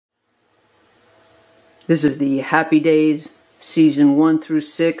This is the Happy Days Season 1 through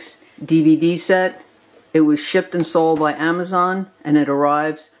 6 DVD set. It was shipped and sold by Amazon, and it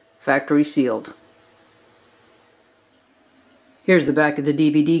arrives factory sealed. Here's the back of the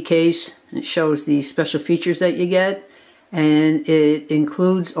DVD case. It shows the special features that you get, and it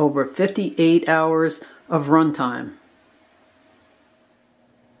includes over 58 hours of runtime.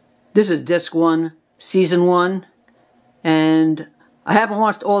 This is Disc 1, Season 1, and I haven't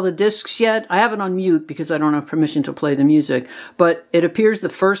watched all the discs yet. I have it on mute because I don't have permission to play the music. But it appears the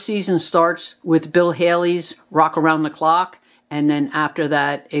first season starts with Bill Haley's Rock Around the Clock. And then after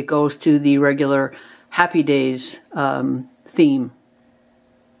that, it goes to the regular Happy Days theme.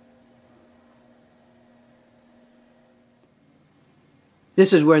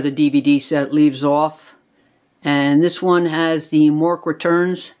 This is where the DVD set leaves off. And this one has the Mork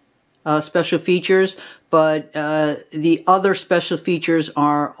Returns special features. But the other special features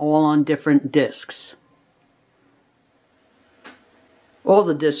are all on different discs. All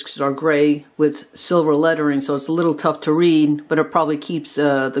the discs are gray with silver lettering, so it's a little tough to read, but it probably keeps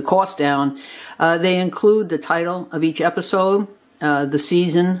the cost down. They include the title of each episode, the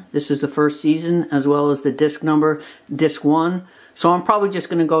season, this is the first season, as well as the disc number, disc 1. So I'm probably just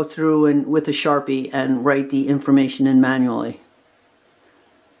going to go through and with a Sharpie and write the information in manually.